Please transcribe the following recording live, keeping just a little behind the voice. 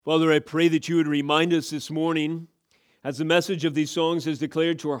Father, I pray that you would remind us this morning, as the message of these songs is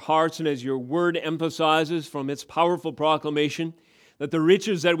declared to our hearts and as your word emphasizes from its powerful proclamation, that the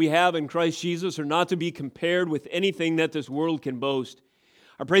riches that we have in Christ Jesus are not to be compared with anything that this world can boast.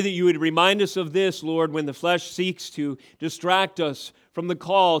 I pray that you would remind us of this, Lord, when the flesh seeks to distract us from the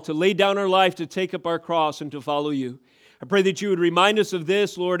call to lay down our life, to take up our cross, and to follow you. I pray that you would remind us of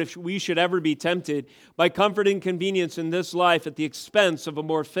this, Lord, if we should ever be tempted by comfort and convenience in this life at the expense of a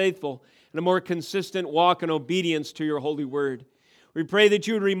more faithful and a more consistent walk in obedience to your holy word. We pray that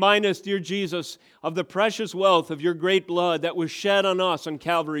you would remind us, dear Jesus, of the precious wealth of your great blood that was shed on us on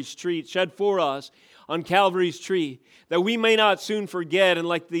Calvary's tree, shed for us on Calvary's tree, that we may not soon forget, and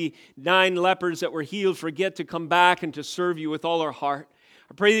like the 9 lepers that were healed, forget to come back and to serve you with all our heart.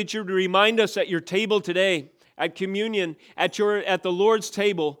 I pray that you would remind us at your table today, at communion, at the Lord's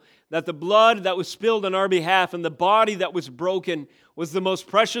table, that the blood that was spilled on our behalf and the body that was broken was the most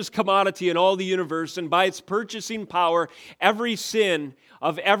precious commodity in all the universe, and by its purchasing power, every sin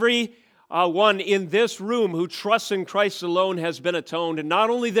of every one in this room who trusts in Christ alone has been atoned. And not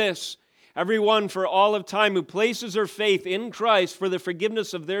only this, everyone for all of time who places their faith in Christ for the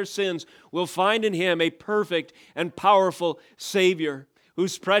forgiveness of their sins will find in Him a perfect and powerful Savior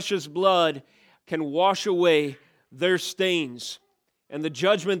whose precious blood can wash away their stains and the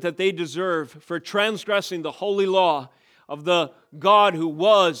judgment that they deserve for transgressing the holy law of the God who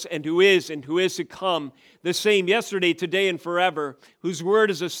was and who is to come, the same yesterday, today, and forever, whose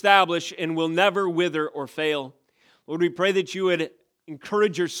word is established and will never wither or fail. Lord, we pray that you would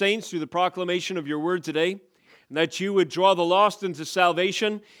encourage your saints through the proclamation of your word today, and that you would draw the lost into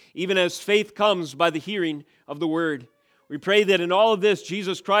salvation, even as faith comes by the hearing of the word. We pray that in all of this,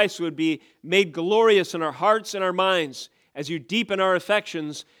 Jesus Christ would be made glorious in our hearts and our minds as you deepen our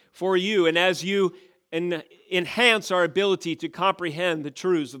affections for you and as you enhance our ability to comprehend the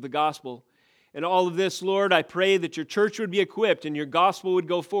truths of the gospel. In all of this, Lord, I pray that your church would be equipped and your gospel would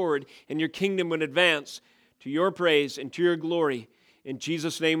go forward and your kingdom would advance to your praise and to your glory. In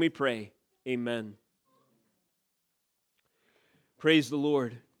Jesus' name we pray. Amen. Praise the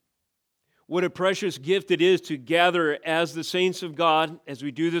Lord. What a precious gift it is to gather as the saints of God, as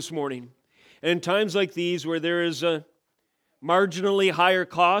we do this morning. And in times like these, where there is a marginally higher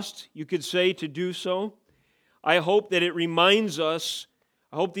cost, you could say, to do so, I hope that it reminds us,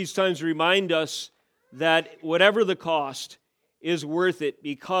 I hope these times remind us that whatever the cost is worth it,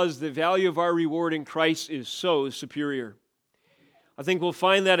 because the value of our reward in Christ is so superior. I think we'll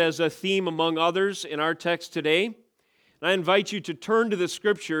find that as a theme among others in our text today. And I invite you to turn to the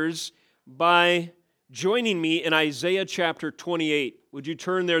Scriptures by joining me in Isaiah chapter 28. Would you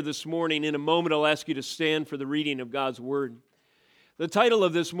turn there this morning? In a moment, I'll ask you to stand for the reading of God's Word. The title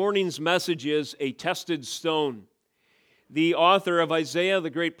of this morning's message is A Tested Stone. The author of Isaiah, the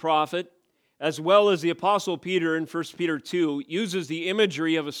great prophet, as well as the Apostle Peter in 1 Peter 2, uses the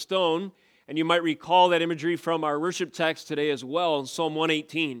imagery of a stone, and you might recall that imagery from our worship text today as well in Psalm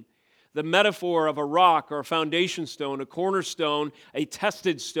 118. The metaphor of a rock or a foundation stone, a cornerstone, a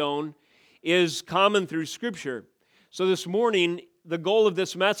tested stone, is common through Scripture. So this morning, the goal of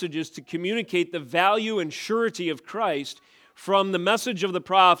this message is to communicate the value and surety of Christ from the message of the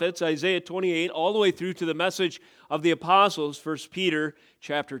prophets, Isaiah 28, all the way through to the message of the apostles, 1 Peter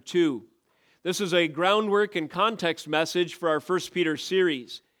chapter 2. This is a groundwork and context message for our 1 Peter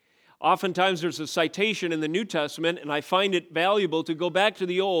series. Oftentimes there's a citation in the New Testament, and I find it valuable to go back to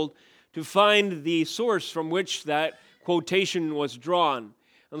the Old to find the source from which that quotation was drawn.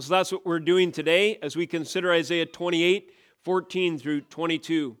 And so that's what we're doing today as we consider Isaiah 28, 14 through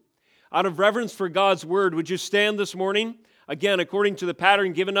 22. Out of reverence for God's word, would you stand this morning? Again, according to the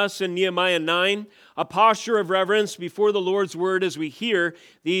pattern given us in Nehemiah 9, a posture of reverence before the Lord's word as we hear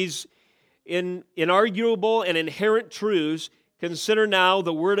these inarguable and inherent truths. Consider now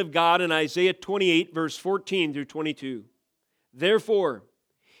the word of God in Isaiah 28, verse 14 through 22. Therefore,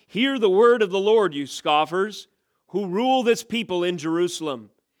 hear the word of the Lord, you scoffers, who rule this people in Jerusalem.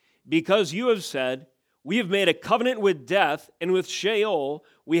 Because you have said, we have made a covenant with death, and with Sheol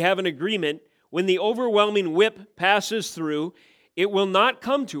we have an agreement. When the overwhelming whip passes through, it will not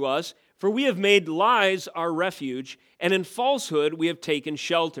come to us, for we have made lies our refuge, and in falsehood we have taken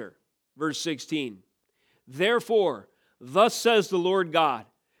shelter. Verse 16. Therefore, thus says the Lord God,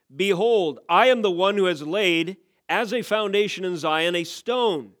 behold, I am the one who has laid as a foundation in Zion a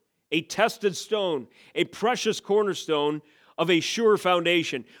stone, a tested stone, a precious cornerstone of a sure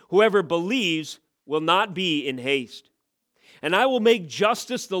foundation. Whoever believes will not be in haste. And I will make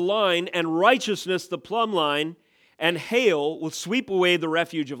justice the line and righteousness the plumb line, and hail will sweep away the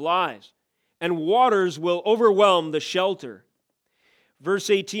refuge of lies, and waters will overwhelm the shelter. Verse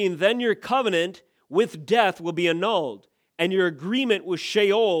 18, then your covenant with death will be annulled, and your agreement with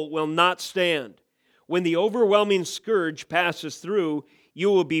Sheol will not stand. When the overwhelming scourge passes through, you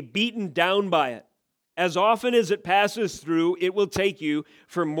will be beaten down by it. As often as it passes through, it will take you.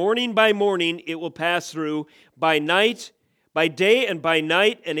 For morning by morning, it will pass through. By night, by day and by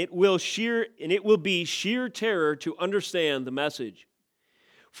night, and it will be sheer terror to understand the message.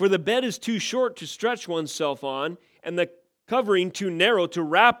 For the bed is too short to stretch oneself on, and the covering too narrow to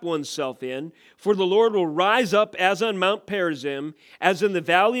wrap oneself in. For the Lord will rise up as on Mount Perazim, as in the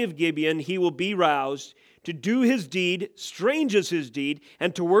valley of Gibeon, he will be roused. To do his deed, strange is his deed,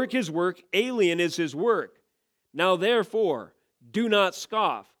 and to work his work, alien is his work. Now therefore, do not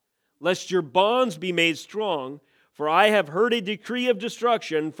scoff, lest your bonds be made strong, for I have heard a decree of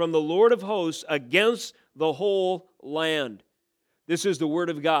destruction from the Lord of hosts against the whole land. This is the word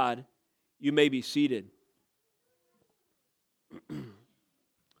of God. You may be seated.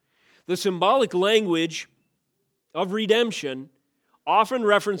 The symbolic language of redemption often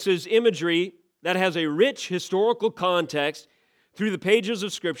references imagery that has a rich historical context through the pages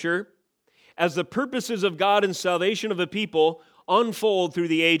of Scripture as the purposes of God and salvation of a people unfold through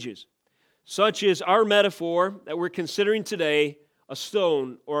the ages. Such is our metaphor that we're considering today, a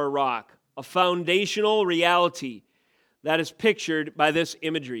stone or a rock, a foundational reality that is pictured by this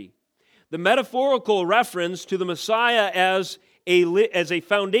imagery. The metaphorical reference to the Messiah as a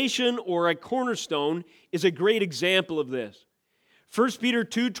foundation or a cornerstone is a great example of this. 1 Peter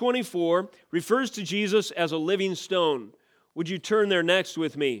 2:24 refers to Jesus as a living stone. Would you turn there next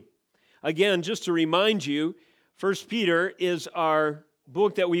with me? Again, just to remind you, 1 Peter is our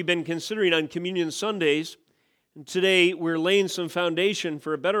book that we've been considering on Communion Sundays. And today we're laying some foundation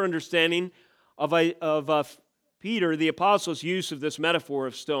for a better understanding of Peter, the apostle's use of this metaphor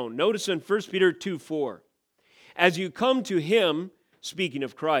of stone. Notice in 1 Peter 2:4, as you come to him, speaking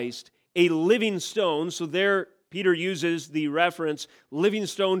of Christ, a living stone, so there Peter uses the reference living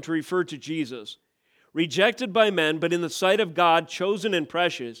stone to refer to Jesus, rejected by men, but in the sight of God, chosen and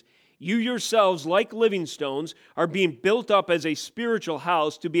precious, you yourselves, like living stones, are being built up as a spiritual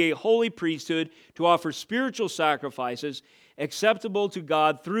house to be a holy priesthood, to offer spiritual sacrifices acceptable to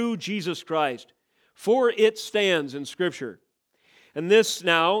God through Jesus Christ. For it stands in Scripture. And this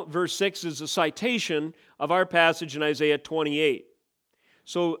now, verse 6, is a citation of our passage in Isaiah 28.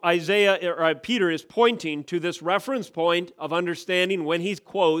 So Peter is pointing to this reference point of understanding when he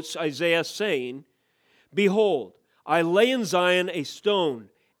quotes Isaiah saying, behold, I lay in Zion a stone,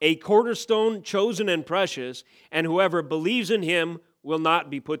 a cornerstone chosen and precious, and whoever believes in him will not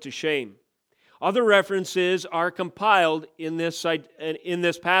be put to shame. Other references are compiled in this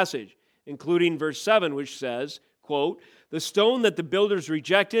passage, including verse 7, which says, quote, the stone that the builders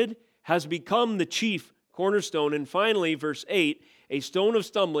rejected has become the chief cornerstone. And finally, verse 8, a stone of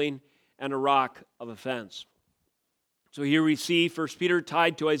stumbling and a rock of offense. So here we see 1 Peter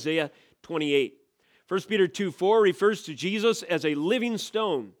tied to Isaiah 28. 1 Peter 2:4 refers to Jesus as a living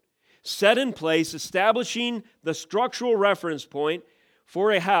stone, set in place, establishing the structural reference point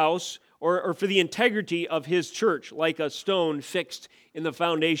for a house or for the integrity of his church, like a stone fixed in the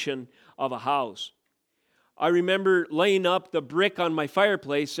foundation of a house. I remember laying up the brick on my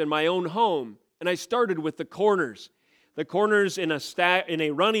fireplace in my own home, and I started with the corners. The corners in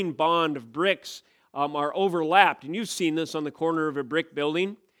a running bond of bricks are overlapped, and you've seen this on the corner of a brick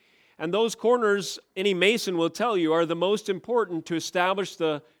building. And those corners, any mason will tell you, are the most important to establish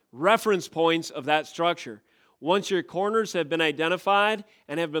the reference points of that structure. Once your corners have been identified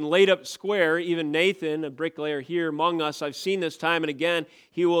and have been laid up square, even Nathan, a bricklayer here among us, I've seen this time and again,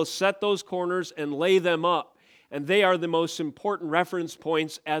 he will set those corners and lay them up. And they are the most important reference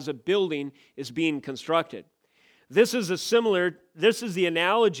points as a building is being constructed. This is the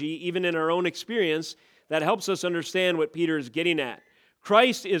analogy, even in our own experience, that helps us understand what Peter is getting at.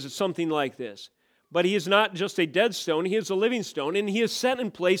 Christ is something like this. But he is not just a dead stone, he is a living stone, and he is set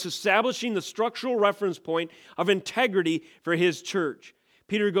in place, establishing the structural reference point of integrity for his church.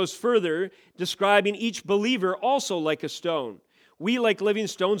 Peter goes further, describing each believer also like a stone. We, like living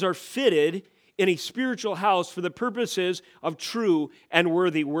stones, are fitted in a spiritual house for the purposes of true and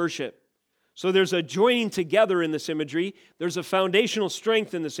worthy worship. So there's a joining together in this imagery. There's a foundational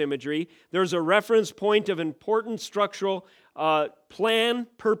strength in this imagery. There's a reference point of important structural plan,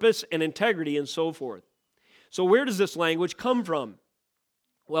 purpose, and integrity, and so forth. So where does this language come from?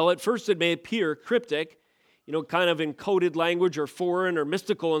 Well, at first it may appear cryptic, kind of encoded language or foreign or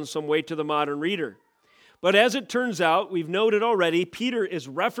mystical in some way to the modern reader. But as it turns out, we've noted already, Peter is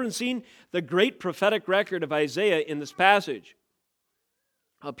referencing the great prophetic record of Isaiah in this passage.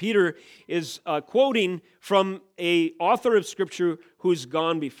 Peter is quoting from an author of Scripture who's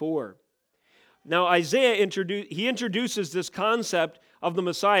gone before. Now, Isaiah introduces this concept of the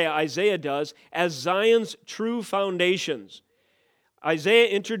Messiah, Isaiah does, as Zion's true foundations. Isaiah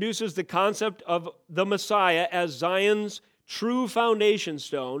introduces the concept of the Messiah as Zion's true foundation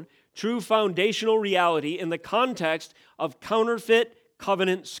stone, true foundational reality in the context of counterfeit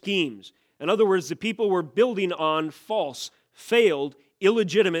covenant schemes. In other words, the people were building on false, failed,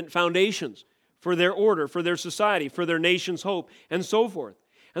 illegitimate foundations for their order, for their society, for their nation's hope, and so forth.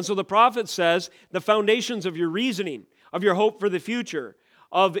 And so the prophet says the foundations of your reasoning, of your hope for the future,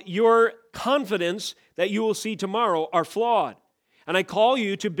 of your confidence that you will see tomorrow are flawed. And I call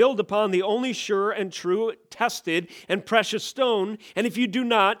you to build upon the only sure and true, tested and precious stone. And if you do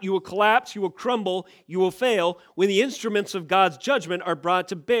not, you will collapse, you will crumble, you will fail when the instruments of God's judgment are brought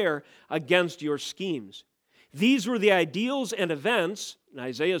to bear against your schemes. These were the ideals and events in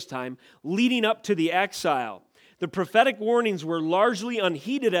Isaiah's time leading up to the exile. The prophetic warnings were largely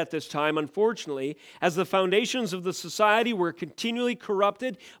unheeded at this time, unfortunately, as the foundations of the society were continually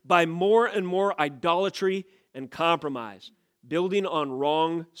corrupted by more and more idolatry and compromise, building on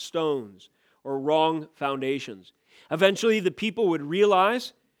wrong stones or wrong foundations. Eventually, the people would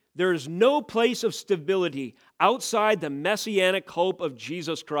realize there is no place of stability outside the messianic hope of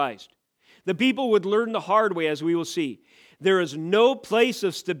Jesus Christ. The people would learn the hard way, as we will see. There is no place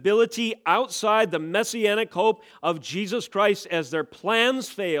of stability outside the messianic hope of Jesus Christ, as their plans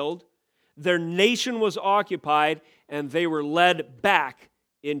failed, their nation was occupied, and they were led back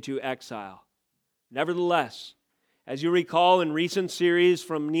into exile. Nevertheless, as you recall in recent series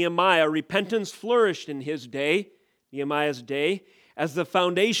from Nehemiah, repentance flourished in his day, Nehemiah's day, as the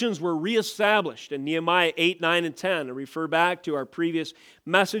foundations were reestablished in Nehemiah 8, 9, and 10. I refer back to our previous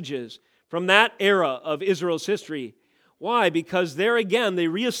messages from that era of Israel's history. Why? Because there again, they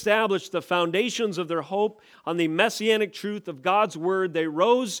reestablished the foundations of their hope on the messianic truth of God's word. They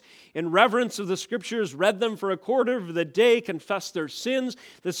rose in reverence of the Scriptures, read them for a quarter of the day, confessed their sins,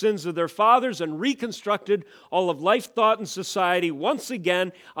 the sins of their fathers, and reconstructed all of life, thought, and society once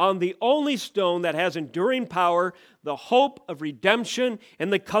again on the only stone that has enduring power, the hope of redemption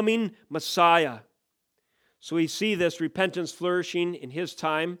and the coming Messiah. So we see this repentance flourishing in his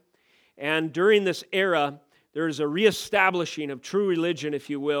time, and during this era, there is a reestablishing of true religion, if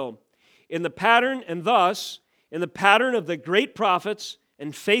you will. In the pattern of the great prophets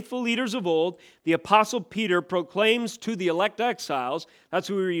and faithful leaders of old, the Apostle Peter proclaims to the elect exiles, that's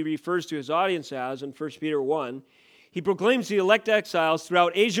who he refers to his audience as in 1 Peter 1, he proclaims to the elect exiles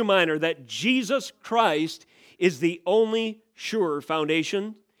throughout Asia Minor that Jesus Christ is the only sure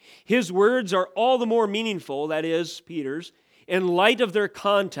foundation. His words are all the more meaningful, that is, Peter's, in light of their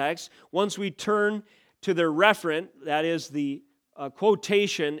context once we turn to their referent, that is the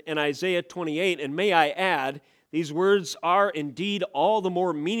quotation in Isaiah 28. And may I add, these words are indeed all the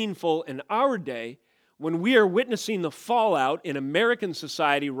more meaningful in our day when we are witnessing the fallout in American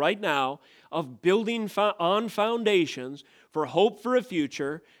society right now of building on foundations for hope for a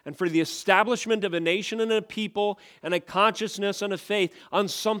future and for the establishment of a nation and a people and a consciousness and a faith on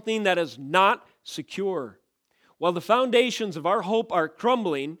something that is not secure. While the foundations of our hope are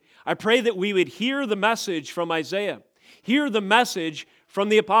crumbling, I pray that we would hear the message from Isaiah, hear the message from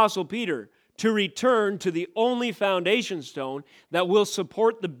the Apostle Peter to return to the only foundation stone that will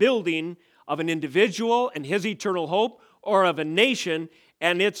support the building of an individual and his eternal hope, or of a nation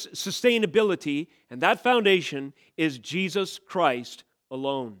and its sustainability, and that foundation is Jesus Christ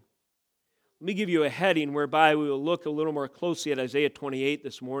alone. Let me give you a heading whereby we will look a little more closely at Isaiah 28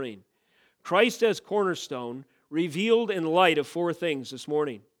 this morning. Christ as cornerstone, revealed in light of four things this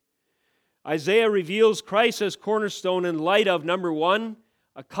morning. Isaiah reveals Christ as cornerstone in light of, number one,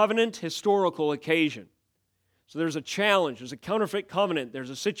 a covenant historical occasion. So there's a challenge, there's a counterfeit covenant, there's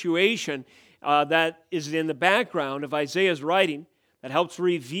a situation that is in the background of Isaiah's writing that helps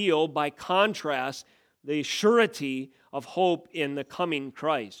reveal, by contrast, the surety of hope in the coming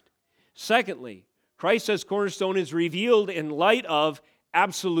Christ. Secondly, Christ as cornerstone is revealed in light of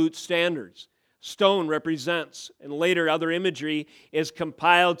absolute standards. Stone represents, and later other imagery is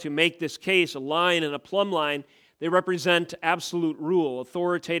compiled to make this case, a line and a plumb line. They represent absolute rule,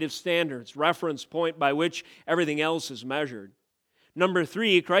 authoritative standards, reference point by which everything else is measured. Number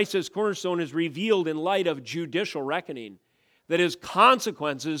three, Christ as cornerstone is revealed in light of judicial reckoning, that is,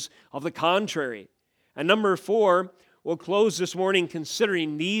 consequences of the contrary. And number four, we'll close this morning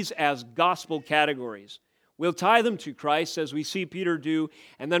considering these as gospel categories. We'll tie them to Christ as we see Peter do,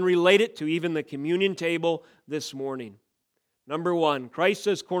 and then relate it to even the communion table this morning. Number one, Christ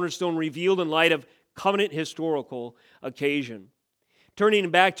as cornerstone revealed in light of covenant historical occasion. Turning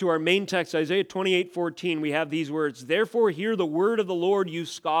back to our main text, Isaiah 28:14, we have these words, "Therefore hear the word of the Lord, you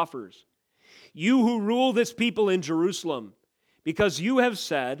scoffers, you who rule this people in Jerusalem, because you have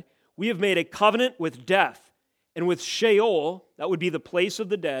said, we have made a covenant with death, and with Sheol," that would be the place of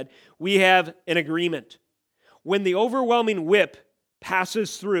the dead, "we have an agreement. When the overwhelming whip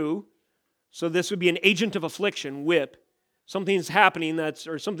passes through," so this would be an agent of affliction, whip, something's happening,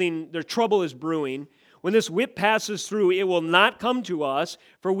 their trouble is brewing. "When this whip passes through, it will not come to us,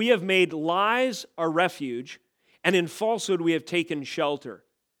 for we have made lies our refuge, and in falsehood we have taken shelter."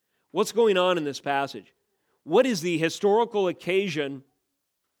 What's going on in this passage? What is the historical occasion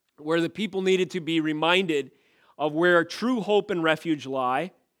where the people needed to be reminded of where true hope and refuge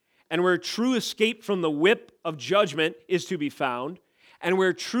lie, and where true escape from the whip of judgment is to be found, and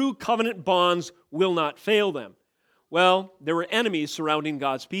where true covenant bonds will not fail them? Well, there were enemies surrounding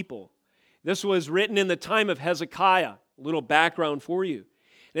God's people. This was written in the time of Hezekiah. A little background for you.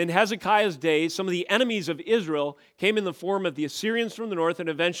 In Hezekiah's days, some of the enemies of Israel came in the form of the Assyrians from the north and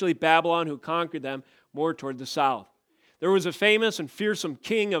eventually Babylon, who conquered them more toward the south. There was a famous and fearsome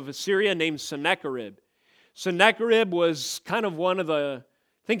king of Assyria named Sennacherib. Sennacherib was kind of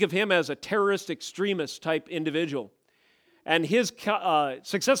think of him as a terrorist extremist type individual. And his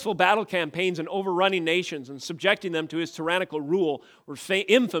successful battle campaigns in overrunning nations and subjecting them to his tyrannical rule were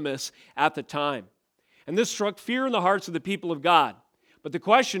infamous at the time. And this struck fear in the hearts of the people of God. But the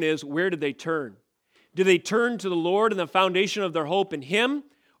question is, where did they turn? Did they turn to the Lord and the foundation of their hope in Him,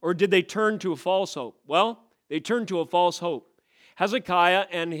 or did they turn to a false hope? Well, they turned to a false hope. Hezekiah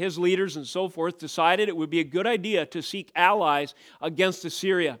and his leaders and so forth decided it would be a good idea to seek allies against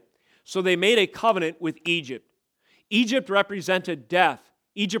Assyria. So they made a covenant with Egypt. Egypt represented death.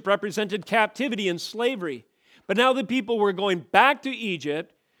 Egypt represented captivity and slavery. But now the people were going back to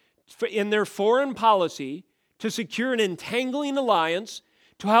Egypt in their foreign policy to secure an entangling alliance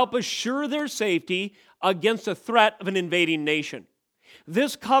to help assure their safety against the threat of an invading nation.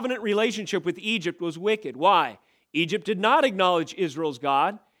 This covenant relationship with Egypt was wicked. Why? Egypt did not acknowledge Israel's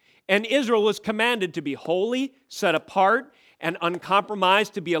God, and Israel was commanded to be holy, set apart, and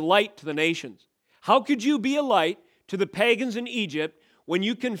uncompromised, to be a light to the nations. How could you be a light to the pagans in Egypt when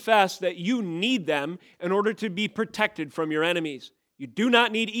you confess that you need them in order to be protected from your enemies? You do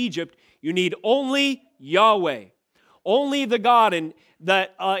not need Egypt. You need only Yahweh. Only the God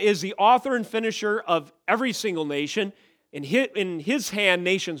that is the author and finisher of every single nation. In His hand,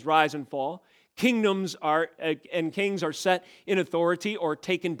 nations rise and fall. Kingdoms and kings are set in authority or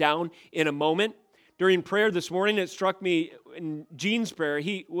taken down in a moment. During prayer this morning, it struck me in Gene's prayer,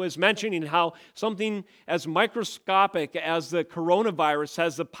 he was mentioning how something as microscopic as the coronavirus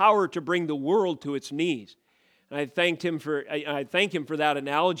has the power to bring the world to its knees. And I thank him for that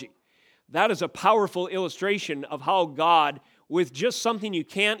analogy. That is a powerful illustration of how God, with just something you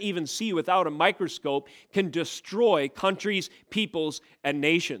can't even see without a microscope, can destroy countries, peoples, and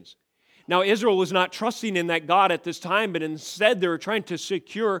nations. Now, Israel was not trusting in that God at this time, but instead they were trying to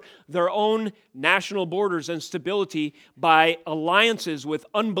secure their own national borders and stability by alliances with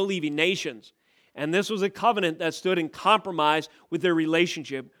unbelieving nations. And this was a covenant that stood in compromise with their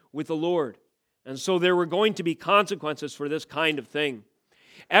relationship with the Lord. And so there were going to be consequences for this kind of thing.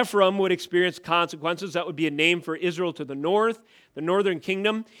 Ephraim would experience consequences. That would be a name for Israel to the north, the northern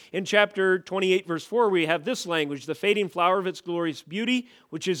kingdom. In chapter 28, verse 4, we have this language: "The fading flower of its glorious beauty,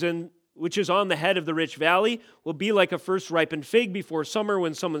 which is on the head of the rich valley, will be like a first ripened fig before summer.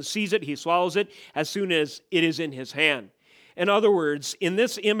 When someone sees it, he swallows it as soon as it is in his hand." In other words, in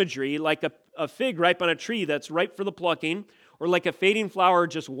this imagery, like a fig ripe on a tree that's ripe for the plucking, or like a fading flower,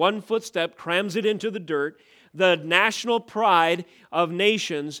 just one footstep crams it into the dirt, the national pride of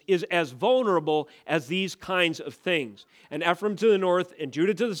nations is as vulnerable as these kinds of things. And Ephraim to the north and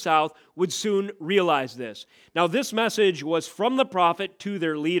Judah to the south would soon realize this. Now, this message was from the prophet to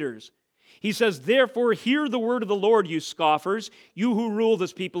their leaders. He says, "Therefore, hear the word of the Lord, you scoffers, you who rule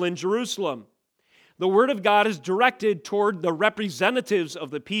this people in Jerusalem." The word of God is directed toward the representatives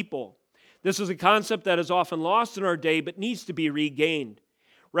of the people. This is a concept that is often lost in our day, but needs to be regained.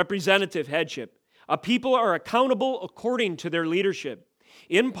 Representative headship. A people are accountable according to their leadership.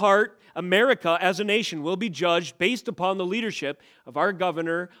 In part, America as a nation will be judged based upon the leadership of our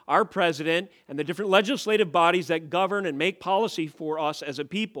governor, our president, and the different legislative bodies that govern and make policy for us as a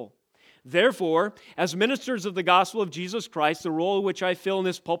people. Therefore, as ministers of the gospel of Jesus Christ, the role which I fill in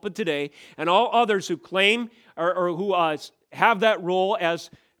this pulpit today, and all others who claim or who have that role as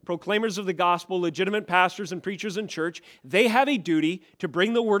proclaimers of the gospel, legitimate pastors and preachers in church, they have a duty to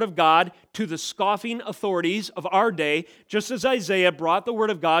bring the word of God to the scoffing authorities of our day, just as Isaiah brought the word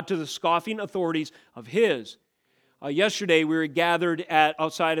of God to the scoffing authorities of his. Yesterday we were gathered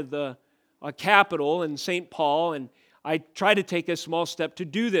outside of the Capitol in St. Paul, and I tried to take a small step to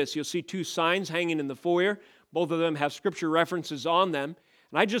do this. You'll see two signs hanging in the foyer. Both of them have scripture references on them.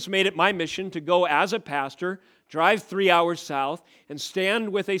 And I just made it my mission to go as a pastor, drive 3 hours south, and stand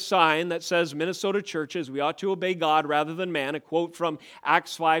with a sign that says, Minnesota churches, we ought to obey God rather than man, a quote from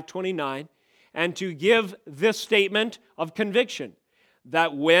Acts 5:29, and to give this statement of conviction,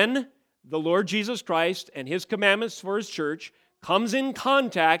 that when the Lord Jesus Christ and His commandments for His church comes in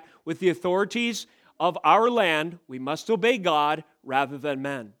contact with the authorities of our land, we must obey God rather than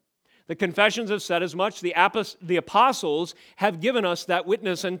men. The confessions have said as much. The apostles have given us that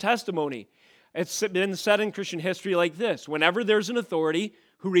witness and testimony. It's been said in Christian history like this: whenever there's an authority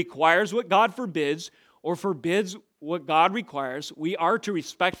who requires what God forbids or forbids what God requires, we are to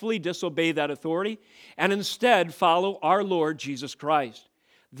respectfully disobey that authority and instead follow our Lord Jesus Christ.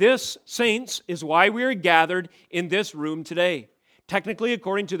 This, saints, is why we are gathered in this room today. Technically,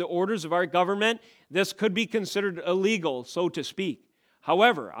 according to the orders of our government, this could be considered illegal, so to speak.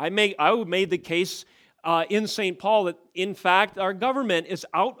 However, I made the case in St. Paul that, in fact, our government is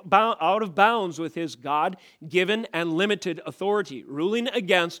out of bounds with His God-given and limited authority, ruling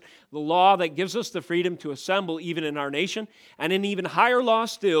against the law that gives us the freedom to assemble even in our nation, and an even higher law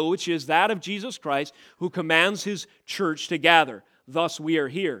still, which is that of Jesus Christ, who commands His church to gather. Thus we are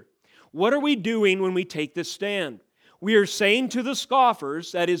here. What are we doing when we take this stand? We are saying to the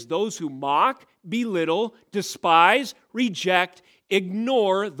scoffers, that is, those who mock, belittle, despise, reject,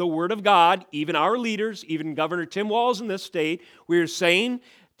 ignore the Word of God, even our leaders, even Governor Tim Walz in this state, we are saying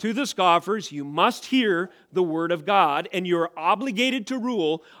to the scoffers, you must hear the Word of God, and you are obligated to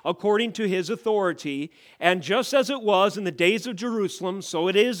rule according to His authority. And just as it was in the days of Jerusalem, so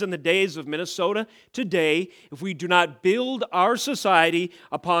it is in the days of Minnesota today. If we do not build our society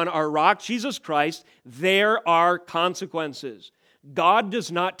upon our rock, Jesus Christ, there are consequences. God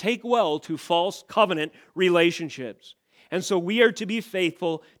does not take well to false covenant relationships. And so we are to be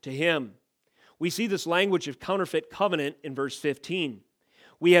faithful to Him. We see this language of counterfeit covenant in verse 15.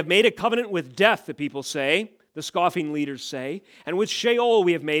 We have made a covenant with death, the people say, the scoffing leaders say, and with Sheol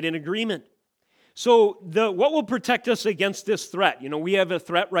we have made an agreement. So what will protect us against this threat? We have a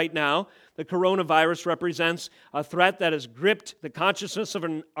threat right now. The coronavirus represents a threat that has gripped the consciousness of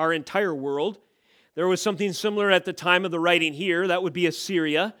our entire world. There was something similar at the time of the writing here. That would be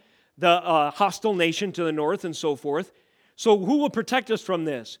Assyria, the hostile nation to the north and so forth. So who will protect us from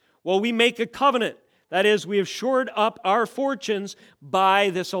this? Well, we make a covenant. That is, we have shored up our fortunes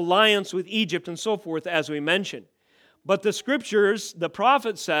by this alliance with Egypt and so forth, as we mentioned. But the Scriptures, the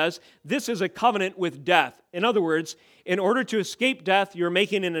prophet says, this is a covenant with death. In other words, in order to escape death, you're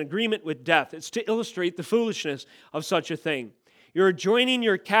making an agreement with death. It's to illustrate the foolishness of such a thing. You're joining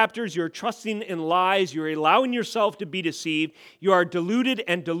your captors, you're trusting in lies, you're allowing yourself to be deceived, you are deluded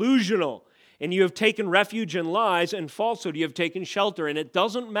and delusional. And you have taken refuge in lies and falsehood. You have taken shelter. And it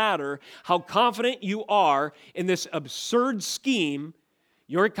doesn't matter how confident you are in this absurd scheme,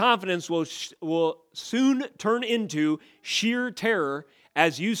 your confidence will soon turn into sheer terror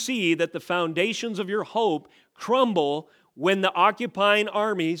as you see that the foundations of your hope crumble when the occupying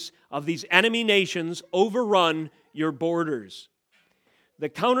armies of these enemy nations overrun your borders. The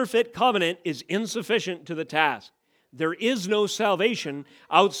counterfeit covenant is insufficient to the task. There is no salvation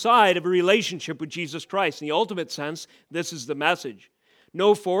outside of a relationship with Jesus Christ. In the ultimate sense, this is the message.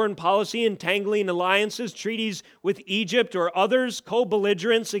 No foreign policy entangling alliances, treaties with Egypt or others,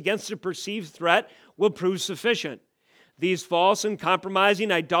 co-belligerents against a perceived threat will prove sufficient. These false and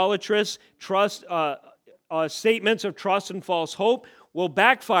compromising, idolatrous statements of trust and false hope will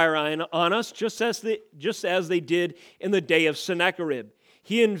backfire on us just as they did in the day of Sennacherib.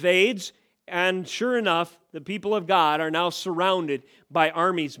 He invades, and sure enough, the people of God are now surrounded by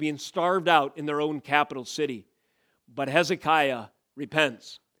armies being starved out in their own capital city. But Hezekiah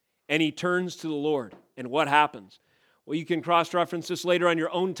repents, and he turns to the Lord. And what happens? Well, you can cross-reference this later on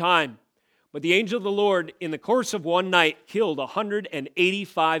your own time. But the angel of the Lord, in the course of one night, killed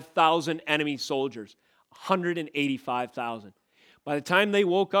 185,000 enemy soldiers. 185,000. By the time they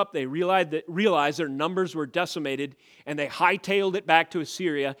woke up, they realized their numbers were decimated, and they hightailed it back to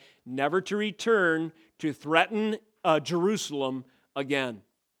Assyria, never to return to threaten Jerusalem again.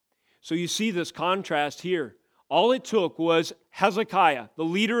 So you see this contrast here. All it took was Hezekiah, the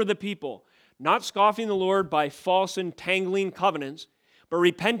leader of the people, not scoffing the Lord by false entangling covenants, but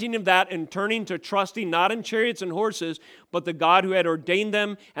repenting of that and turning to trusting not in chariots and horses, but the God who had ordained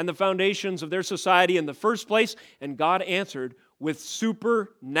them and the foundations of their society in the first place, and God answered with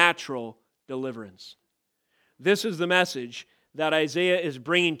supernatural deliverance. This is the message that Isaiah is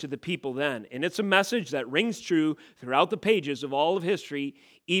bringing to the people then. And it's a message that rings true throughout the pages of all of history,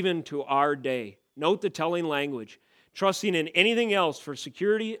 even to our day. Note the telling language. Trusting in anything else for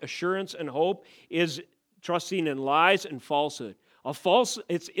security, assurance, and hope is trusting in lies and falsehood.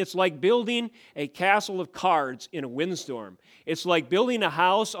 It's like building a castle of cards in a windstorm. It's like building a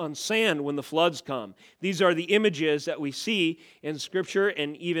house on sand when the floods come. These are the images that we see in Scripture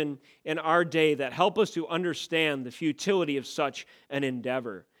and even in our day that help us to understand the futility of such an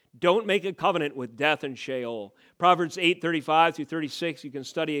endeavor. Don't make a covenant with death and Sheol. Proverbs 8:35 through 36, you can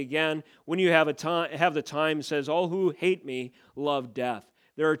study again. When you have the time, says, all who hate me love death.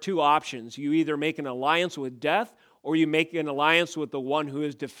 There are two options. You either make an alliance with death, or you make an alliance with the one who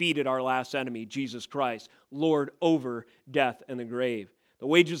has defeated our last enemy, Jesus Christ, Lord over death and the grave. The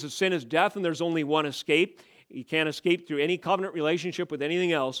wages of sin is death, and there's only one escape. You can't escape through any covenant relationship with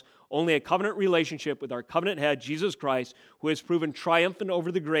anything else. Only a covenant relationship with our covenant head, Jesus Christ, who has proven triumphant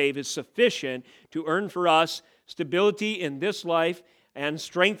over the grave, is sufficient to earn for us stability in this life and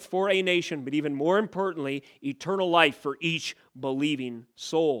strength for a nation, but even more importantly, eternal life for each believing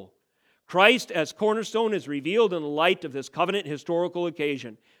soul. Christ as cornerstone is revealed in the light of this covenant historical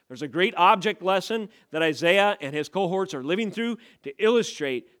occasion. There's a great object lesson that Isaiah and his cohorts are living through to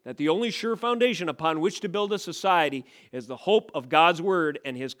illustrate that the only sure foundation upon which to build a society is the hope of God's word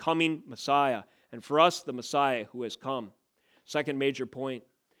and his coming Messiah. And for us, the Messiah who has come. Second major point.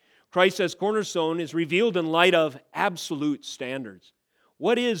 Christ as cornerstone is revealed in light of absolute standards.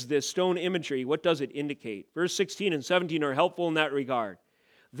 What is this stone imagery? What does it indicate? Verse 16 and 17 are helpful in that regard.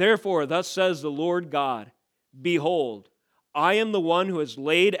 Therefore, thus says the Lord God, behold, I am the one who has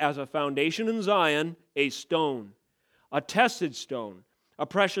laid as a foundation in Zion a stone, a tested stone, a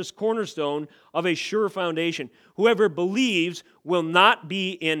precious cornerstone of a sure foundation. Whoever believes will not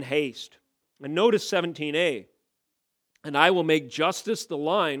be in haste. And notice 17a, and I will make justice the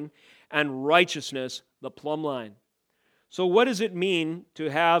line and righteousness the plumb line. So what does it mean to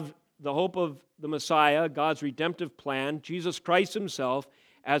have the hope of the Messiah, God's redemptive plan, Jesus Christ himself,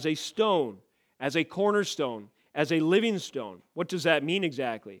 as a stone, as a cornerstone, as a living stone? What does that mean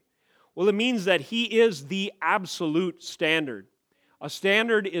exactly? Well, it means that he is the absolute standard. A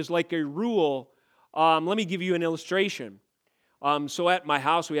standard is like a rule. Let me give you an illustration. So at my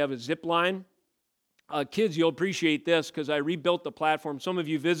house, we have a zip line. Kids, you'll appreciate this because I rebuilt the platform. Some of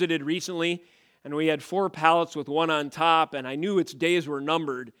you visited recently, and we had 4 pallets with one on top, and I knew its days were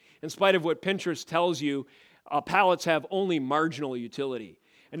numbered. In spite of what Pinterest tells you, pallets have only marginal utility.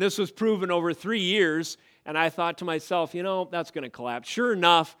 And this was proven over 3 years, and I thought to myself, that's going to collapse. Sure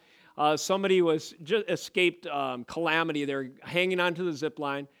enough, somebody was just escaped calamity. They're hanging onto the zip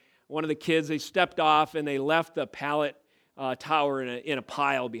line. One of the kids, they stepped off, and they left the pallet tower in a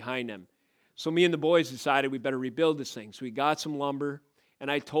pile behind them. So me and the boys decided we better rebuild this thing. So we got some lumber, and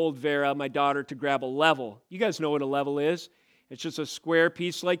I told Vera, my daughter, to grab a level. You guys know what a level is. It's just a square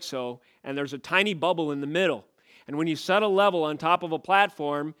piece like so, and there's a tiny bubble in the middle. And when you set a level on top of a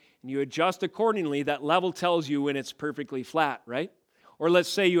platform and you adjust accordingly, that level tells you when it's perfectly flat, right? Or let's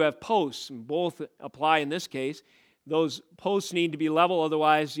say you have posts, and both apply in this case. Those posts need to be level,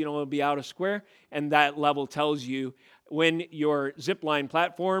 otherwise, it'll be out of square, and that level tells you when your zip line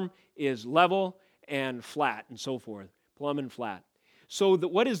platform is level and flat and so forth, plumb and flat. So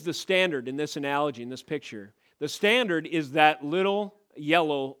what is the standard in this analogy, in this picture? The standard is that little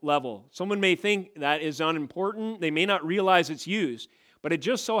yellow level. Someone may think that is unimportant. They may not realize it's used. But it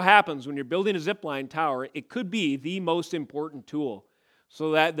just so happens when you're building a zipline tower, it could be the most important tool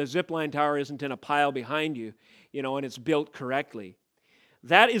so that the zipline tower isn't in a pile behind you, and it's built correctly.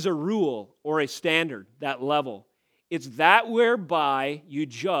 That is a rule or a standard, that level. It's that whereby you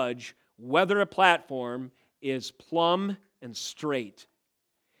judge whether a platform is plumb and straight.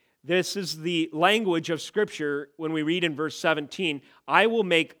 This is the language of Scripture when we read in verse 17, I will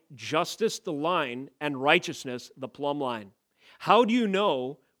make justice the line and righteousness the plumb line. How do you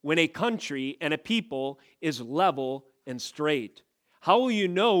know when a country and a people is level and straight? How will you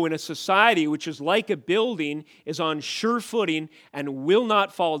know when a society which is like a building is on sure footing and will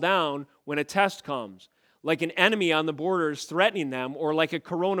not fall down when a test comes? Like an enemy on the borders threatening them, or like a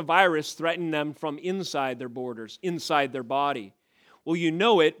coronavirus threatening them from inside their borders, inside their body. Well, you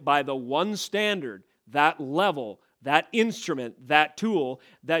know it by the one standard, that level, that instrument, that tool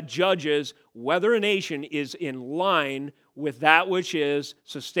that judges whether a nation is in line with that which is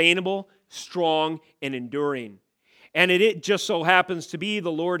sustainable, strong, and enduring. And it just so happens to be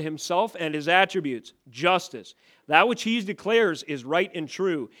the Lord himself and his attributes, justice. That which he declares is right and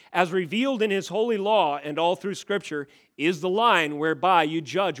true, as revealed in his holy law and all through Scripture, is the line whereby you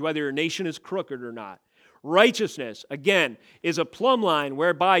judge whether a nation is crooked or not. Righteousness, again, is a plumb line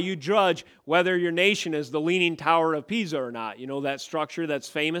whereby you judge whether your nation is the Leaning Tower of Pisa or not. You know that structure that's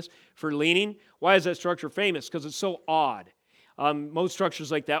famous for leaning? Why is that structure famous? Because it's so odd. Most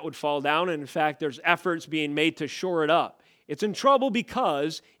structures like that would fall down, and in fact, there's efforts being made to shore it up. It's in trouble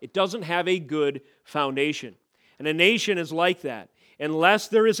because it doesn't have a good foundation. And a nation is like that. Unless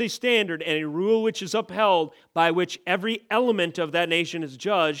there is a standard and a rule which is upheld by which every element of that nation is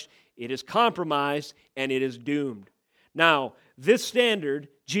judged, it is compromised and it is doomed. Now, this standard,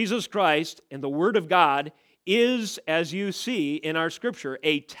 Jesus Christ and the Word of God, is, as you see in our Scripture,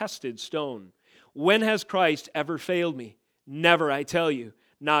 a tested stone. When has Christ ever failed me? Never, I tell you,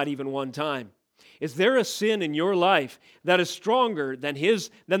 not even one time. Is there a sin in your life that is stronger than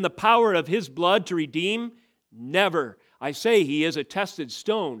the power of His blood to redeem? Never. I say He is a tested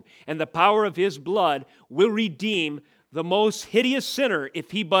stone, and the power of His blood will redeem the most hideous sinner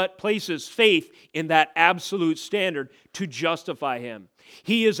if he but places faith in that absolute standard to justify him.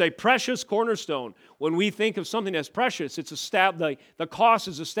 He is a precious cornerstone. When we think of something as precious, the cost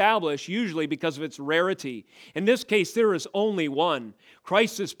is established usually because of its rarity. In this case, there is only one.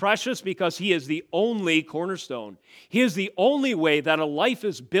 Christ is precious because He is the only cornerstone. He is the only way that a life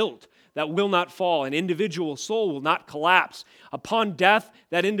is built that will not fall. An individual soul will not collapse. Upon death,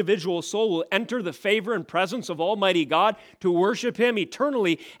 that individual soul will enter the favor and presence of Almighty God to worship Him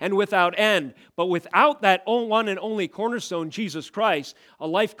eternally and without end. But without that one and only cornerstone, Jesus Christ, a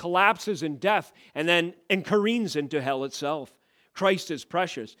life collapses in death and careens into hell itself. Christ is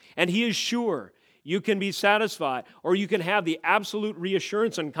precious, and He is sure. You can be satisfied, or you can have the absolute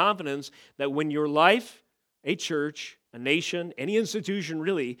reassurance and confidence that when your life, a church, a nation, any institution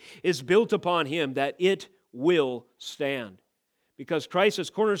really, is built upon Him, that it will stand. Because Christ as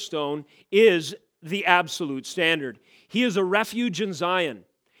cornerstone is the absolute standard. He is a refuge in Zion.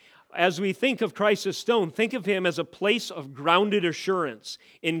 As we think of Christ as stone, think of Him as a place of grounded assurance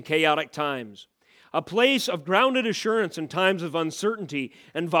in chaotic times. A place of grounded assurance in times of uncertainty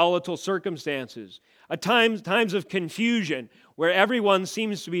and volatile circumstances. Times of confusion where everyone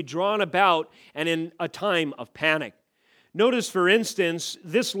seems to be drawn about and in a time of panic. Notice, for instance,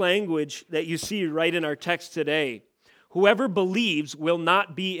 this language that you see right in our text today. Whoever believes will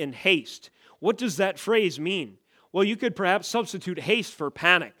not be in haste. What does that phrase mean? Well, you could perhaps substitute haste for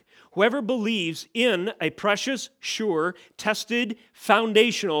panic. Whoever believes in a precious, sure, tested,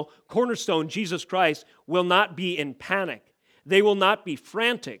 foundational cornerstone, Jesus Christ, will not be in panic. They will not be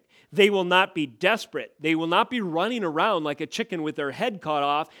frantic. They will not be desperate. They will not be running around like a chicken with their head cut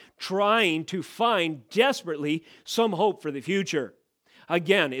off, trying to find desperately some hope for the future.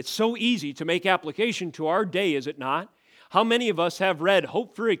 Again, it's so easy to make application to our day, is it not? How many of us have read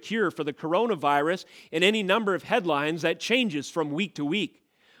Hope for a Cure for the Coronavirus in any number of headlines that changes from week to week?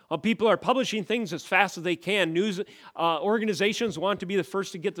 Well, people are publishing things as fast as they can. News organizations want to be the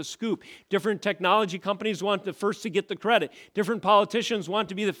first to get the scoop. Different technology companies want the first to get the credit. Different politicians want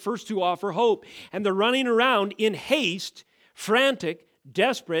to be the first to offer hope. And they're running around in haste, frantic,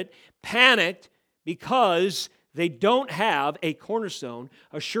 desperate, panicked, because they don't have a cornerstone,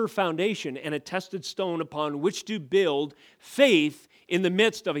 a sure foundation, and a tested stone upon which to build faith in the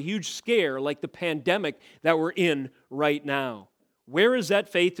midst of a huge scare like the pandemic that we're in right now. Where is that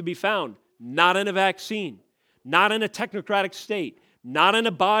faith to be found? Not in a vaccine, not in a technocratic state, not in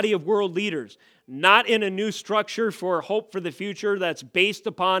a body of world leaders, not in a new structure for hope for the future that's based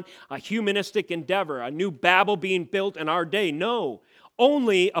upon a humanistic endeavor, a new Babel being built in our day. No,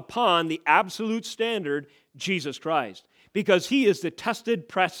 only upon the absolute standard, Jesus Christ, because He is the tested,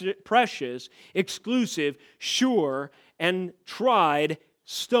 precious, exclusive, sure, and tried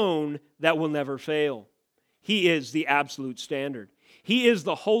stone that will never fail. He is the absolute standard. He is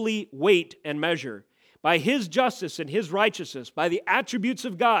the holy weight and measure. By His justice and His righteousness, by the attributes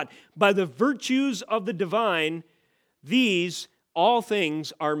of God, by the virtues of the divine, these all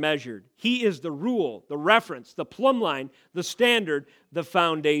things are measured. He is the rule, the reference, the plumb line, the standard, the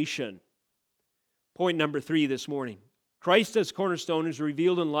foundation. Point number 3 this morning. Christ as cornerstone is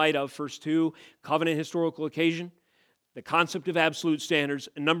revealed in light of, first 2, covenant historical occasion, the concept of absolute standards,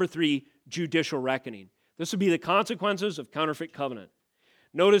 and number 3, judicial reckoning. This would be the consequences of counterfeit covenant.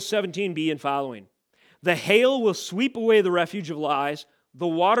 Notice 17b and following. The hail will sweep away the refuge of lies. The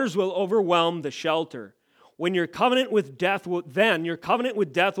waters will overwhelm the shelter. When your covenant with death will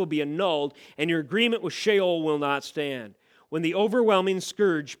be annulled, and your agreement with Sheol will not stand. When the overwhelming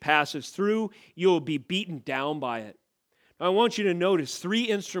scourge passes through, you will be beaten down by it. Now, I want you to notice 3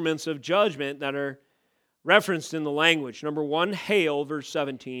 instruments of judgment that are referenced in the language. Number 1, hail, verse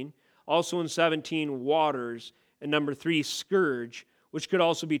 17. Also in 17, waters. And number 3, scourge, which could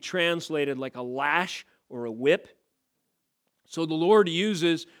also be translated like a lash or a whip. So the Lord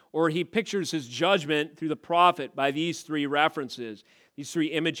uses, or he pictures his judgment through the prophet by these three references, these three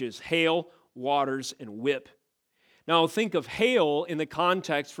images: hail, waters, and whip. Now think of hail in the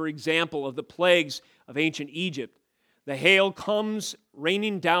context, for example, of the plagues of ancient Egypt. The hail comes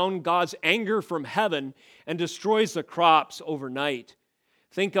raining down God's anger from heaven and destroys the crops overnight.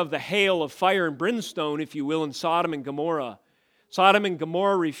 Think of the hail of fire and brimstone, if you will, in Sodom and Gomorrah. Sodom and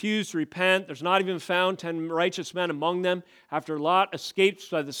Gomorrah refused to repent. There's not even found 10 righteous men among them. After Lot escapes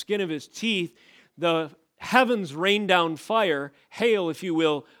by the skin of his teeth, the heavens rain down fire, hail, if you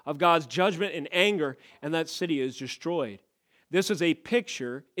will, of God's judgment and anger, and that city is destroyed. This is a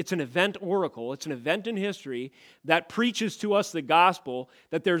picture, it's an event oracle, it's an event in history that preaches to us the gospel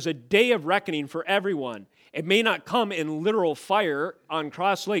that there's a day of reckoning for everyone. It may not come in literal fire on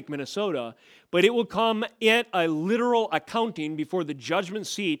Cross Lake, Minnesota, but it will come at a literal accounting before the judgment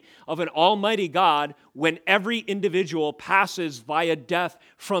seat of an almighty God when every individual passes via death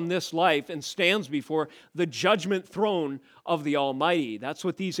from this life and stands before the judgment throne of the Almighty. That's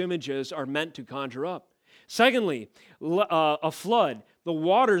what these images are meant to conjure up. Secondly, a flood. The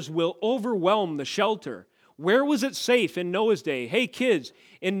waters will overwhelm the shelter. Where was it safe in Noah's day? Hey kids,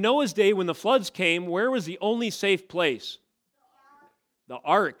 in Noah's day when the floods came, where was the only safe place? The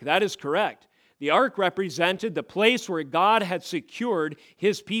ark. That is correct. The ark represented the place where God had secured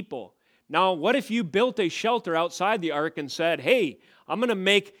his people. Now, what if you built a shelter outside the ark and said, hey, I'm going to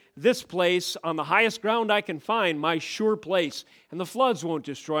make this place on the highest ground I can find my sure place, and the floods won't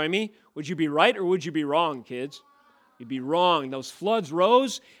destroy me? Would you be right or would you be wrong, kids? You'd be wrong. Those floods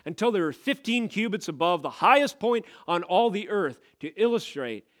rose until they were 15 cubits above the highest point on all the earth to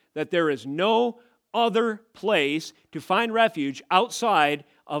illustrate that there is no other place to find refuge outside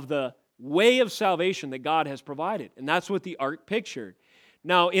of the way of salvation that God has provided. And that's what the ark pictured.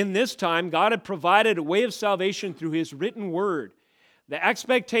 Now, in this time, God had provided a way of salvation through his written word. The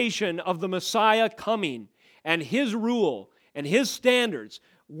expectation of the Messiah coming and his rule and his standards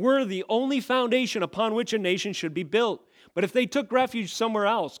were the only foundation upon which a nation should be built. But if they took refuge somewhere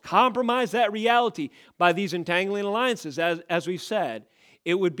else, compromised that reality by these entangling alliances, as we've said,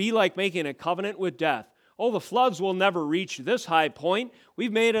 it would be like making a covenant with death. Oh, the floods will never reach this high point.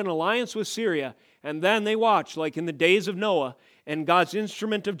 We've made an alliance with Syria. And then they watch, like in the days of Noah, and God's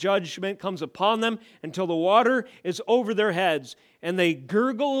instrument of judgment comes upon them until the water is over their heads, and they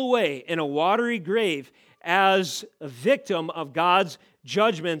gurgle away in a watery grave as a victim of God's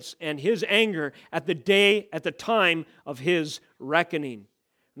judgments and his anger at the time of his reckoning.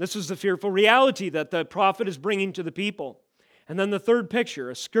 And this is the fearful reality that the prophet is bringing to the people. And then the third picture,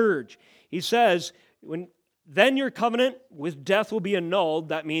 a scourge. He says, then your covenant with death will be annulled.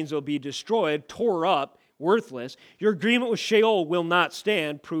 That means it'll be destroyed, tore up, worthless. Your agreement with Sheol will not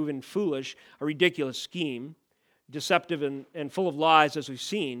stand, proven foolish, a ridiculous scheme, deceptive and full of lies, as we've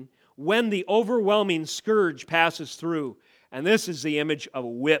seen, when the overwhelming scourge passes through. And this is the image of a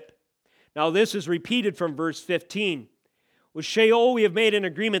whip. Now this is repeated from verse 15. With Sheol we have made an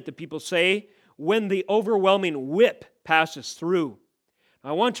agreement, the people say, when the overwhelming whip passes through.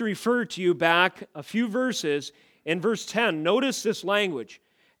 I want to refer to you back a few verses. In verse 10, notice this language.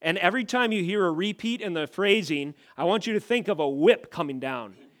 And every time you hear a repeat in the phrasing, I want you to think of a whip coming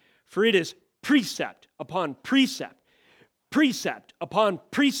down. For it is precept upon precept, precept upon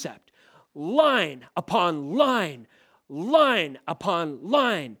precept, line upon line, line upon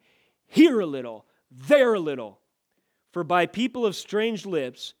line, here a little, there a little. For by people of strange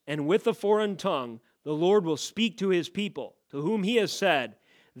lips and with a foreign tongue, the Lord will speak to his people, to whom he has said,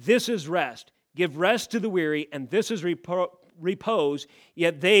 this is rest, give rest to the weary, and this is repose,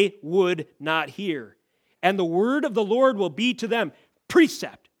 yet they would not hear. And the word of the Lord will be to them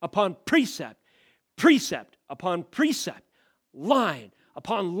precept upon precept, precept upon precept, line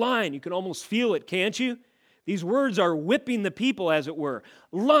upon line. You can almost feel it, can't you? These words are whipping the people, as it were,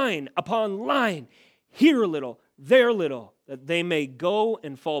 line upon line, here a little, there a little, that they may go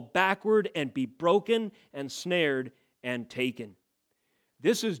and fall backward and be broken and snared and taken.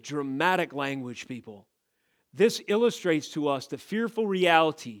 This is dramatic language, people. This illustrates to us the fearful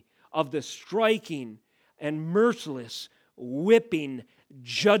reality of the striking and merciless whipping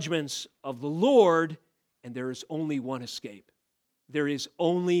judgments of the Lord, and there is only one escape. There is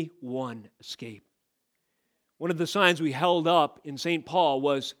only one escape. One of the signs we held up in St. Paul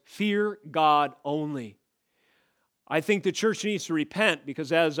was fear God only. I think the church needs to repent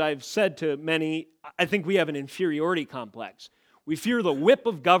because, as I've said to many, I think we have an inferiority complex. We fear the whip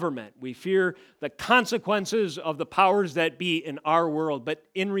of government. We fear the consequences of the powers that be in our world. But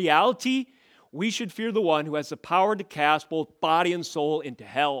in reality, we should fear the one who has the power to cast both body and soul into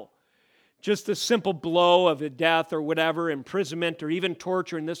hell, Just the simple blow of a death or whatever, imprisonment or even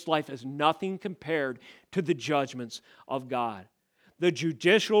torture in this life is nothing compared to the judgments of God. The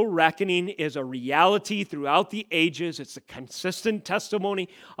judicial reckoning is a reality throughout the ages. It's a consistent testimony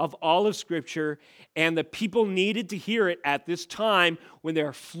of all of Scripture, and the people needed to hear it at this time when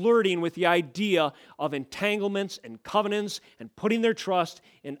they're flirting with the idea of entanglements and covenants and putting their trust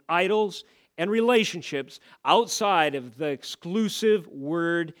in idols and relationships outside of the exclusive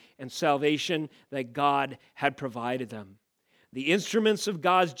word and salvation that God had provided them. The instruments of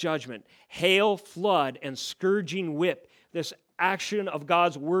God's judgment, hail, flood, and scourging whip, this action of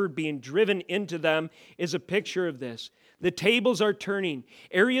God's word being driven into them is a picture of this. The tables are turning.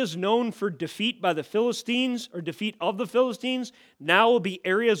 Areas known for defeat by the Philistines or defeat of the Philistines now will be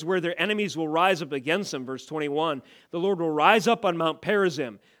areas where their enemies will rise up against them. Verse 21, the Lord will rise up on Mount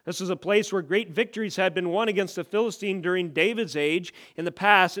Perazim. This is a place where great victories had been won against the Philistine during David's age. In the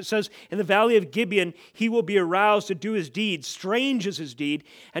past, it says, in the valley of Gibeon, he will be aroused to do his deed. Strange is his deed,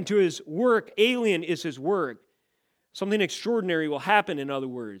 and to his work, alien is his work. Something extraordinary will happen, in other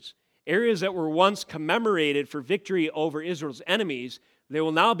words. Areas that were once commemorated for victory over Israel's enemies, they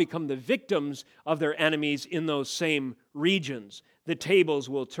will now become the victims of their enemies in those same regions. The tables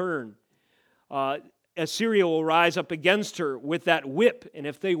will turn. Assyria will rise up against her with that whip, and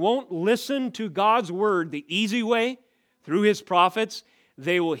if they won't listen to God's word the easy way, through his prophets,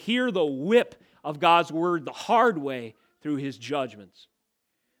 they will hear the whip of God's word the hard way through his judgments.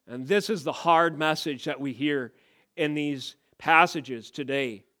 And this is the hard message that we hear in these passages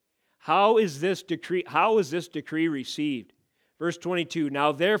today. How is this decree received? Verse 22,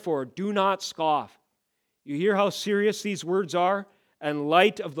 now therefore do not scoff. You hear how serious these words are in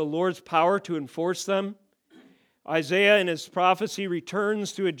light of the Lord's power to enforce them? Isaiah in his prophecy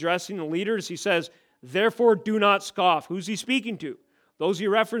returns to addressing the leaders. He says, therefore do not scoff. Who's he speaking to? Those he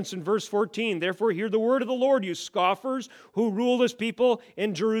referenced in verse 14. Therefore hear the word of the Lord, you scoffers who rule this people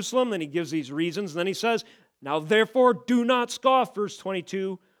in Jerusalem. Then he gives these reasons. And then he says, now therefore do not scoff, verse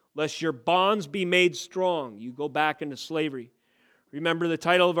 22, lest your bonds be made strong. You go back into slavery. Remember the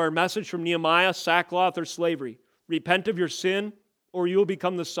title of our message from Nehemiah, sackcloth or slavery. Repent of your sin, or you will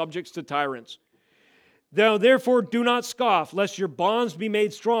become the subjects to tyrants. Now therefore do not scoff, lest your bonds be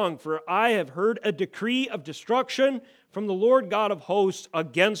made strong, for I have heard a decree of destruction from the Lord God of hosts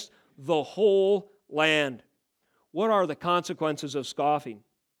against the whole land. What are the consequences of scoffing?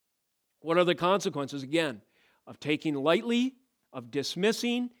 What are the consequences, again, of taking lightly, of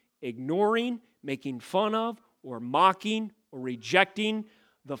dismissing, ignoring, making fun of, or mocking, or rejecting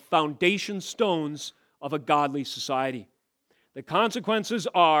the foundation stones of a godly society? The consequences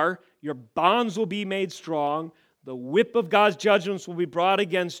are your bonds will be made strong, the whip of God's judgments will be brought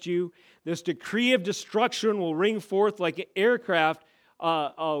against you, this decree of destruction will ring forth like an aircraft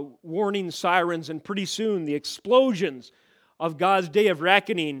warning sirens, and pretty soon the explosions of God's day of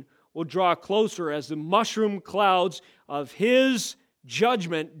reckoning will draw closer as the mushroom clouds of his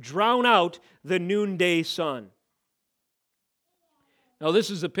judgment drown out the noonday sun. Now this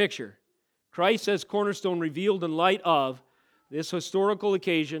is the picture. Christ as cornerstone revealed in light of this historical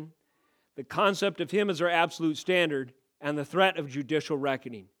occasion, the concept of him as our absolute standard, and the threat of judicial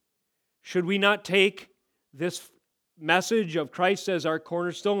reckoning. Should we not take this message of Christ as our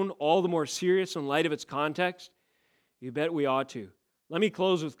cornerstone all the more serious in light of its context? You bet we ought to. Let me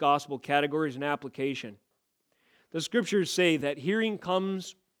close with gospel categories and application. The scriptures say that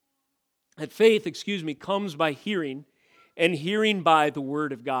faith comes by hearing, and hearing by the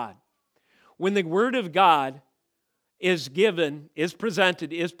word of God. When the word of God is given, is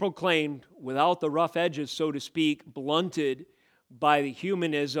presented, is proclaimed without the rough edges, so to speak, blunted by the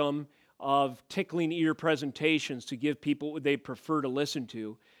humanism of tickling ear presentations to give people what they prefer to listen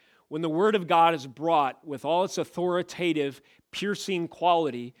to, when the Word of God is brought with all its authoritative, piercing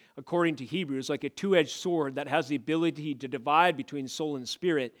quality, according to Hebrews, like a two-edged sword that has the ability to divide between soul and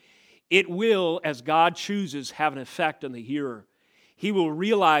spirit, it will, as God chooses, have an effect on the hearer. He will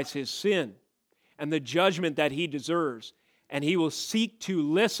realize his sin and the judgment that he deserves, and he will seek to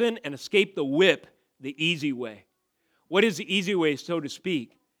listen and escape the whip the easy way. What is the easy way, so to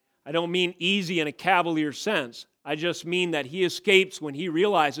speak? I don't mean easy in a cavalier sense. I just mean that he escapes when he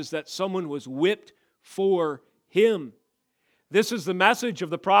realizes that someone was whipped for him. This is the message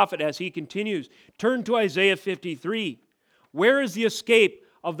of the prophet as he continues. Turn to Isaiah 53. Where is the escape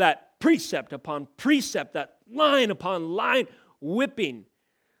of that precept upon precept, that line upon line whipping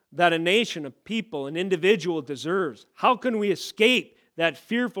that a nation, a people, an individual deserves? How can we escape that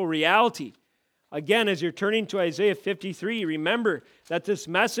fearful reality? Again, as you're turning to Isaiah 53, remember that this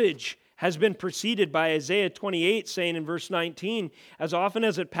message has been preceded by Isaiah 28, saying in verse 19, as often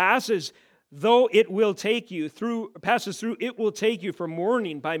as it passes, though it will take you through, passes through, it will take you from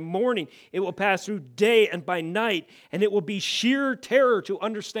morning by morning. It will pass through day and by night, and it will be sheer terror to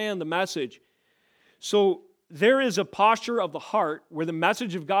understand the message. So there is a posture of the heart where the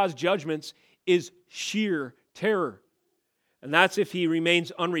message of God's judgments is sheer terror. And that's if he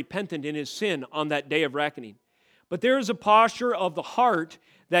remains unrepentant in his sin on that day of reckoning. But there is a posture of the heart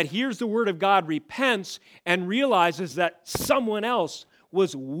that hears the word of God, repents, and realizes that someone else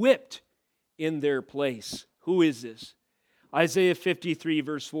was whipped in their place. Who is this? Isaiah 53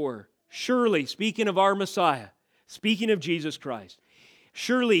 verse 4. Surely, speaking of our Messiah, speaking of Jesus Christ,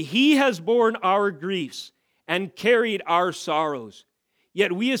 surely he has borne our griefs and carried our sorrows.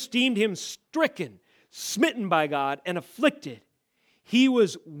 Yet we esteemed him stricken, smitten by God, and afflicted. He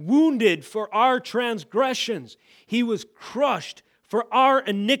was wounded for our transgressions. He was crushed for our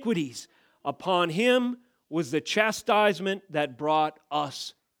iniquities. Upon him was the chastisement that brought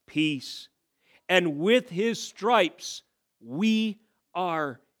us peace. And with his stripes we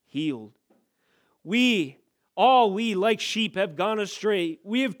are healed. We like sheep have gone astray.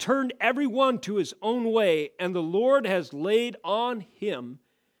 We have turned every one to his own way, and the Lord has laid on him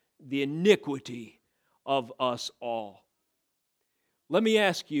the iniquity of us all. Let me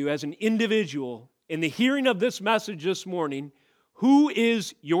ask you, as an individual, in the hearing of this message this morning, who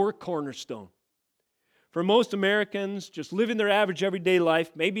is your cornerstone? For most Americans, just living their average everyday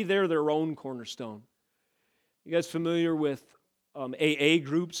life, maybe they're their own cornerstone. You guys familiar with AA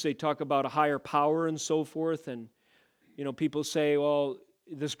groups? They talk about a higher power and so forth, and people say, well,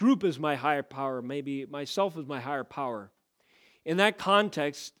 this group is my higher power, maybe myself is my higher power. In that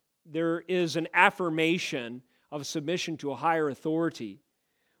context, there is an affirmation of submission to a higher authority.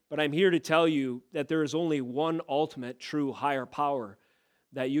 But I'm here to tell you that there is only one ultimate true higher power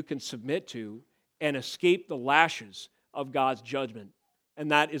that you can submit to and escape the lashes of God's judgment, and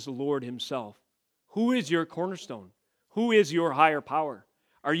that is the Lord himself. Who is your cornerstone? Who is your higher power?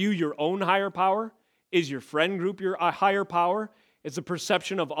 Are you your own higher power? Is your friend group your higher power? Is the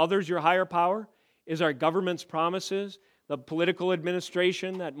perception of others your higher power? Is our government's promises, the political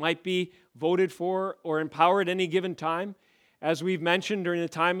administration that might be voted for or in power at any given time? As we've mentioned during the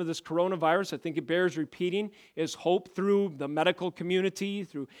time of this coronavirus, I think it bears repeating, is hope through the medical community,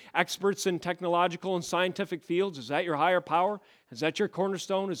 through experts in technological and scientific fields. Is that your higher power? Is that your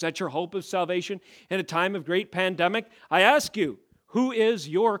cornerstone? Is that your hope of salvation in a time of great pandemic? I ask you, who is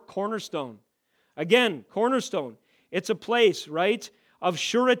your cornerstone? Again, cornerstone. It's a place, right, of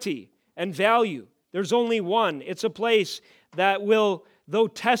surety and value. There's only one. It's a place that will, though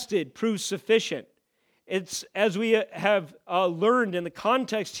tested, prove sufficient. It's, as we have learned in the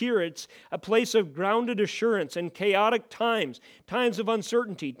context here, it's a place of grounded assurance in chaotic times, times of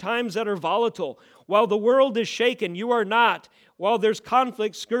uncertainty, times that are volatile. While the world is shaken, you are not. While there's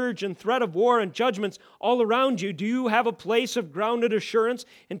conflict, scourge, and threat of war and judgments all around you, do you have a place of grounded assurance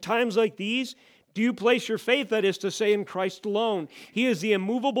in times like these? Do you place your faith, that is to say, in Christ alone? He is the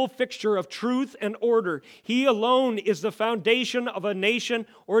immovable fixture of truth and order. He alone is the foundation of a nation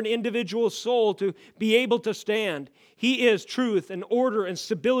or an individual soul to be able to stand. He is truth and order and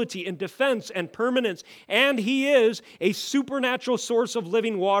stability and defense and permanence. And He is a supernatural source of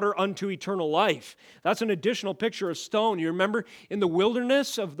living water unto eternal life. That's an additional picture of stone. You remember in the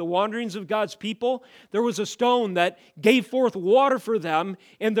wilderness of the wanderings of God's people, there was a stone that gave forth water for them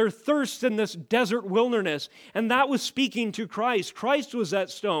in their thirst in this desert wilderness. And that was speaking to Christ. Christ was that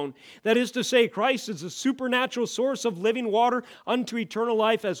stone. That is to say, Christ is the supernatural source of living water unto eternal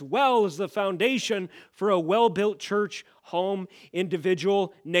life, as well as the foundation for a well-built church, home,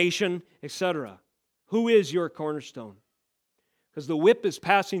 individual, nation, etc. Who is your cornerstone? Because the whip is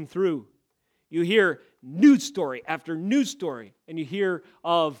passing through. You hear news story after news story, and you hear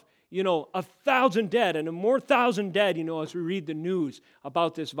of 1,000 dead and more 1,000 dead, as we read the news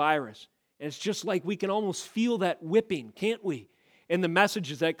about this virus. And it's just like we can almost feel that whipping, can't we? In the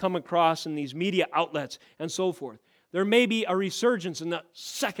messages that come across in these media outlets and so forth. There may be a resurgence in the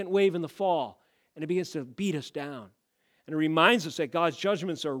second wave in the fall, and it begins to beat us down. And it reminds us that God's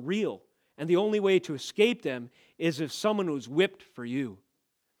judgments are real, and the only way to escape them is if someone was whipped for you.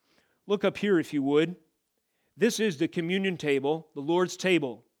 Look up here if you would. This is the communion table, the Lord's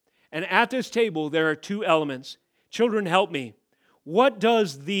table. And at this table there are two elements. Children, help me. What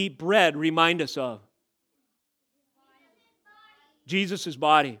does the bread remind us of? Jesus'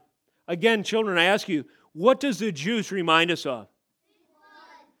 body. Again, children, I ask you, what does the juice remind us of?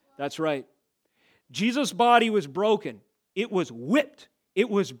 That's right. Jesus' body was broken. It was whipped. It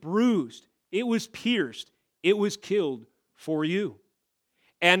was bruised. It was pierced. It was killed for you.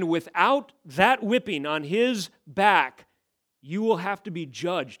 And without that whipping on His back, you will have to be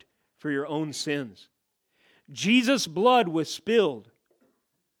judged for your own sins. Jesus' blood was spilled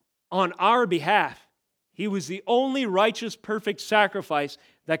on our behalf. He was the only righteous, perfect sacrifice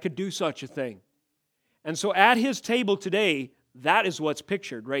that could do such a thing. And so at His table today, that is what's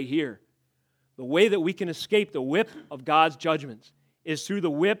pictured right here. The way that we can escape the whip of God's judgments is through the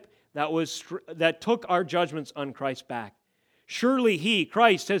whip that took our judgments on Christ's back. Surely He,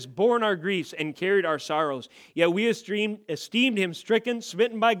 Christ, has borne our griefs and carried our sorrows, yet we esteemed Him stricken,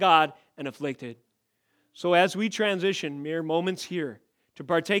 smitten by God, and afflicted. So as we transition mere moments here to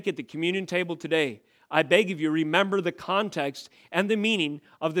partake at the communion table today, I beg of you, remember the context and the meaning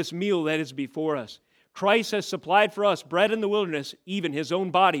of this meal that is before us. Christ has supplied for us bread in the wilderness, even His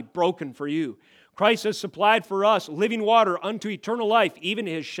own body broken for you. Christ has supplied for us living water unto eternal life, even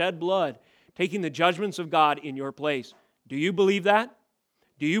His shed blood, taking the judgments of God in your place. Do you believe that?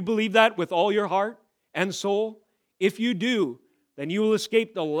 Do you believe that with all your heart and soul? If you do, then you will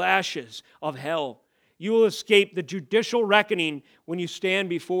escape the lashes of hell. You will escape the judicial reckoning when you stand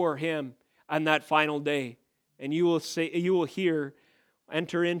before Him on that final day. And you will hear,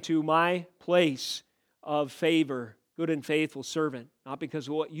 enter into my place of favor, good and faithful servant, not because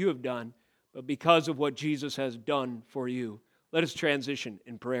of what you have done, but because of what Jesus has done for you. Let us transition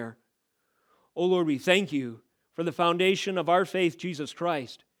in prayer. O Lord, we thank You for the foundation of our faith, Jesus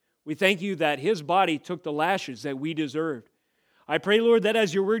Christ. We thank You that His body took the lashes that we deserved. I pray, Lord, that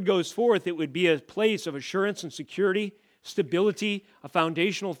as Your word goes forth, it would be a place of assurance and security, stability, a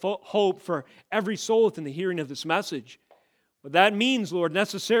foundational hope for every soul within the hearing of this message. What that means, Lord,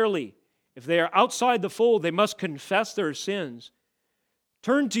 necessarily, if they are outside the fold, they must confess their sins.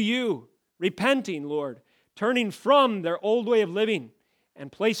 Turn to You, repenting, Lord, turning from their old way of living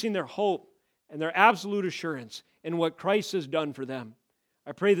and placing their hope and their absolute assurance in what Christ has done for them.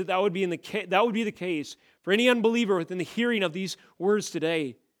 I pray that would be the case for any unbeliever within the hearing of these words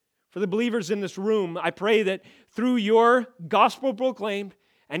today. For the believers in this room, I pray that through Your gospel proclaimed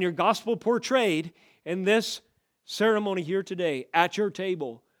and Your gospel portrayed in this ceremony here today at Your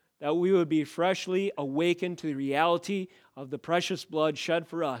table, that we would be freshly awakened to the reality of the precious blood shed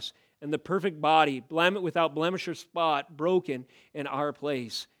for us and the perfect body, without blemish or spot, broken in our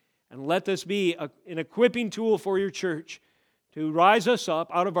place. And let this be an equipping tool for Your church to rise us up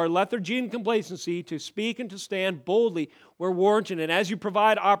out of our lethargy and complacency, to speak and to stand boldly where warranted, and as You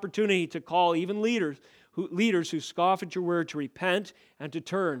provide opportunity to call even leaders who scoff at Your word to repent and to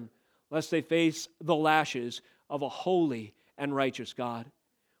turn, lest they face the lashes of a holy and righteous God.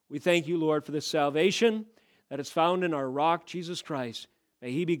 We thank You, Lord, for this salvation that is found in our rock, Jesus Christ.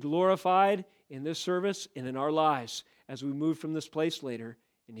 May He be glorified in this service and in our lives as we move from this place later.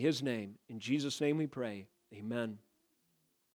 In His name, in Jesus' name we pray. Amen.